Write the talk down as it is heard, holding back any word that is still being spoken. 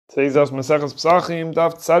Today's Daf Maseches Pesachim,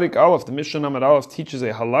 Daf Tzadik Aleph. The Mishnah Amud Aleph teaches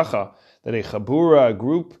a halacha that a chabura, a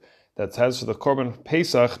group that has for the Korban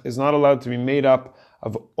Pesach, is not allowed to be made up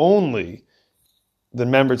of only the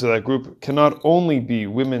members of that group, cannot only be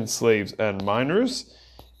women, slaves, and minors.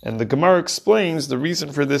 And the Gemara explains the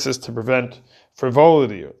reason for this is to prevent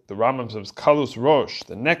frivolity. The Rambam says Kalus Rosh.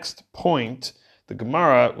 The next point, the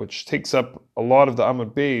Gemara, which takes up a lot of the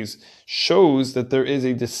Amud Beis, shows that there is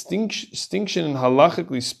a distinction in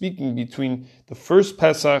halachically speaking between the first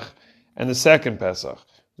Pesach and the second Pesach.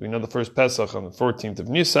 We know the first Pesach on the 14th of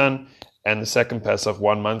Nisan, and the second Pesach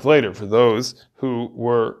 1 month later, for those who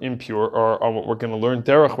were impure or on what we're going to learn,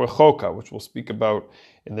 Derech Rechoka, which we'll speak about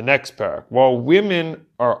in the next parak. While women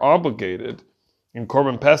are obligated in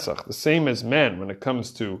Korban Pesach, the same as men when it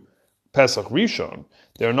comes to Pesach Rishon,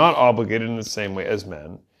 they're not obligated in the same way as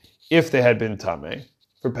men, if they had been Tameh,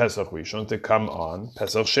 for Pesach Rishon to come on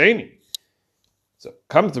Pesach Sheni. So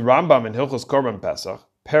comes the Rambam in Hilchos Korban Pesach,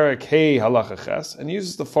 Perek Hey Halacha Ches, and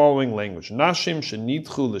uses the following language: Nashim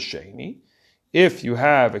shenidchu l'sheni. If you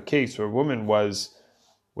have a case where a woman was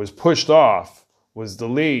pushed off, was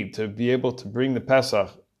delayed to be able to bring the Pesach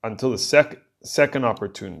until the second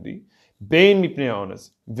opportunity, bein mipnei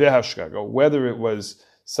ones v'hashgaga, whether it was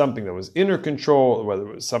something that was in her control, or whether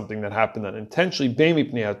it was something that happened unintentionally, bein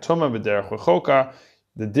mipnei hatoma v'derech rechoka,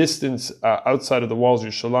 the distance outside of the walls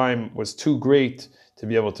of Yerushalayim was too great to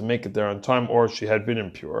be able to make it there on time, or she had been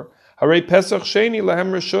impure. Harei Pesach Sheni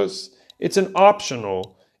lahem reshus. It's an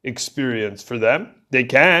optional experience for them. They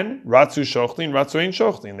can, Ratzu Shochlin, Ratzu Ein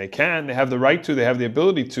Shochlin. They have the right to, they have the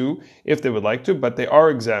ability to, if they would like to, but they are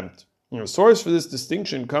exempt. The source for this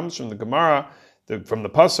distinction comes from the Gemara, from the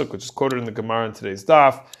Pasuk, which is quoted in the Gemara in today's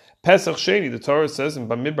Daf. Pesach Sheni, the Torah says in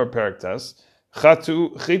Bamidbar Perek Tes,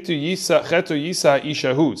 Chetu Yisa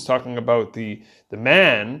Ishahu. It's talking about the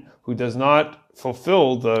man who does not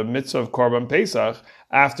fulfill the mitzvah of Korban Pesach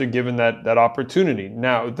after given that opportunity.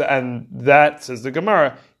 Now, and that, says the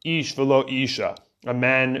Gemara, Ish velo Isha, a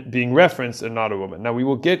man being referenced and not a woman. Now, we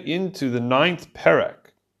will get into the 9th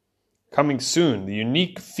Perek coming soon, the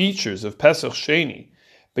unique features of Pesach Sheni.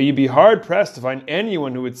 But you'd be hard-pressed to find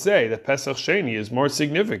anyone who would say that Pesach Sheni is more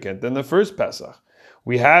significant than the first Pesach.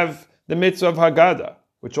 We have the mitzvah of Haggadah,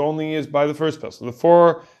 which only is by the first Pesach. The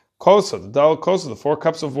 4 kosa, the dal kosa, the 4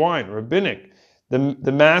 cups of wine, rabbinic.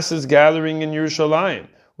 The masses gathering in Yerushalayim,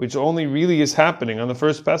 which only really is happening on the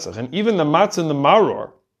first Pesach. And even the matzah and the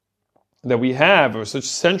maror that we have are such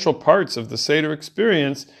central parts of the Seder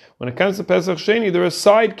experience. When it comes to Pesach Sheni, they're a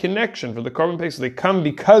side connection for the Korban Pesach. They come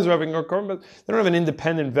because we're having a Korban Pesach. They don't have an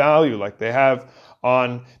independent value like they have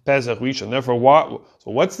on Pesach Rishon. Therefore,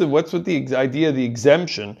 what's with the idea of the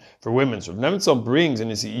exemption for women? So Nevitzal brings in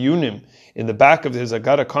his Iyunim, in the back of his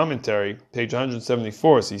Agada commentary, page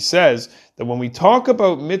 174, so he says that when we talk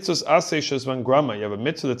about mitzvahs aseh shezman grama, you have a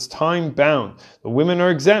mitzvah that's time bound. The women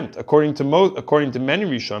are exempt according to many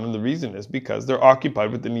Rishon, and the reason is because they're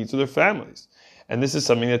occupied with the needs of their families, and this is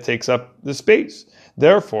something that takes up the space.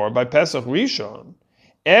 Therefore, by Pesach Rishon,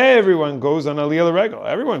 everyone goes on Aliyah L'Regel.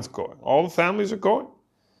 Everyone's going. All the families are going.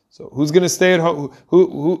 So who's going to stay at home?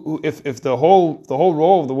 If the whole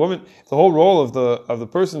role of the woman, the whole role of the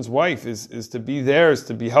person's wife is to be there, is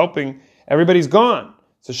to be helping, everybody's gone.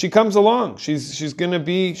 So she comes along. She's going to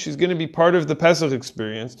be part of the Pesach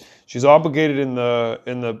experience. She's obligated in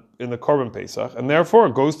the Korban Pesach, and therefore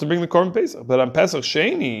goes to bring the Korban Pesach. But on Pesach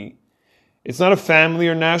Sheni, it's not a family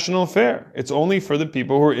or national affair. It's only for the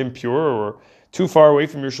people who are impure or too far away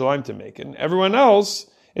from Yerushalayim to make it, and everyone else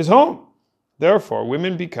is home. Therefore,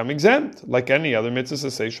 women become exempt, like any other mitzvah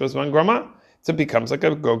sasei grama. So it becomes like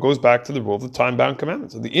goes back to the rule of the time-bound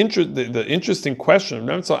commandment. So the interesting question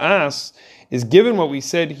Nevitzal asks is, given what we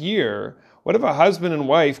said here, what if a husband and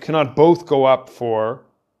wife cannot both go up for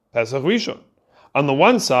Pesach Rishon? On the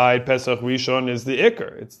one side, Pesach Rishon is the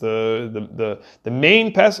Iker. It's the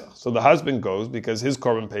main Pesach. So the husband goes because his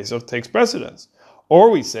Korban Pesach takes precedence.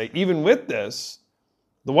 Or we say, even with this,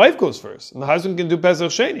 the wife goes first, and the husband can do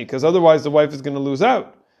Pesach Sheni, because otherwise the wife is going to lose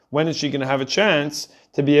out. When is she going to have a chance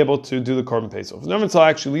to be able to do the Korban Pesach? Nevitzal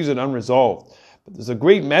actually leaves it unresolved. But there's a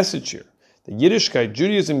great message here. The Yiddishkeit,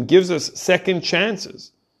 Judaism, gives us second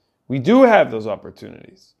chances. We do have those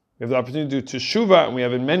opportunities. We have the opportunity to do Teshuvah, and we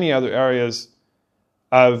have in many other areas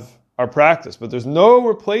of our practice. But there's no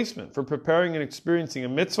replacement for preparing and experiencing a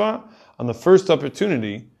mitzvah on the first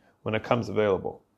opportunity when it comes available.